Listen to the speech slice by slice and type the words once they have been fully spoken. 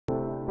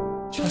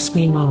Trust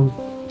me, Mom.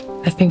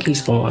 I think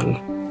he's the one.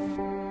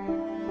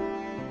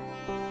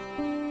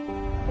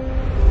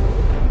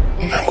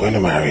 I'm going to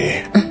marry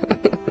you.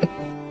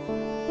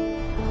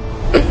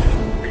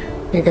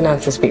 You're gonna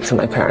have to speak to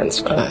my parents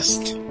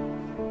first.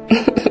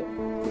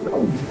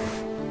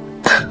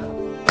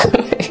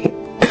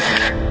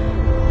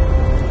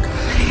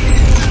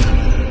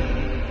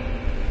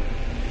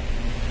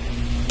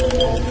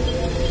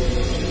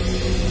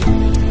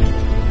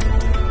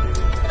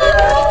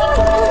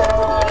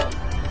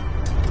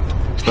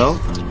 Well,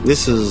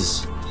 this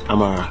is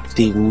Amara,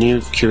 the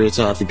new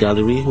curator at the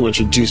gallery who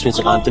introduced me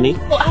to Anthony.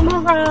 Oh,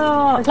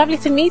 Amara! It's lovely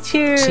to meet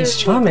you. She's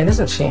charming,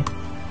 isn't she?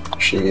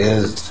 She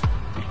is.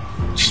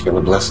 She's been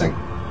a blessing.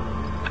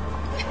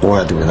 What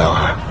would I do without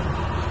her?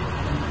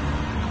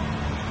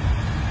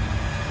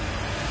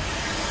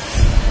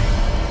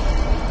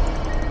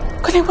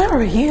 Colin, where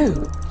are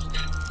you?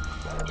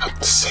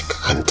 I'm sick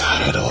and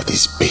tired of all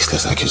these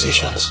baseless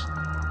accusations.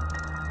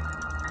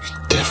 We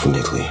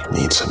definitely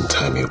need some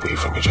time away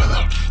from each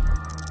other.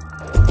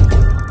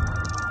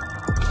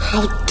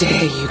 How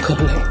dare you,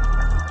 Colin?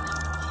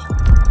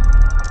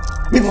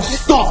 People,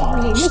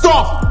 stop!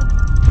 Stop!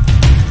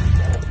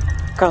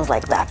 Girls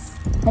like that.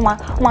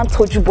 Mama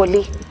told you,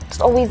 Bolly.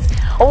 Just always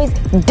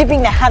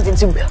dipping their hands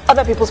into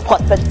other people's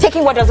pots, but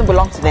taking what doesn't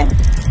belong to them.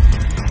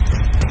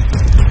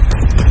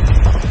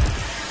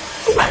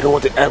 I don't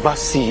want to ever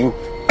see you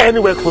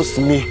anywhere close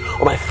to me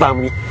or my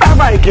family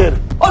ever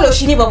again. Oh, no,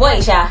 she never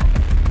boy,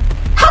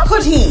 How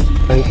could he?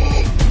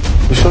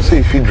 You sure say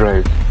if you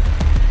drive?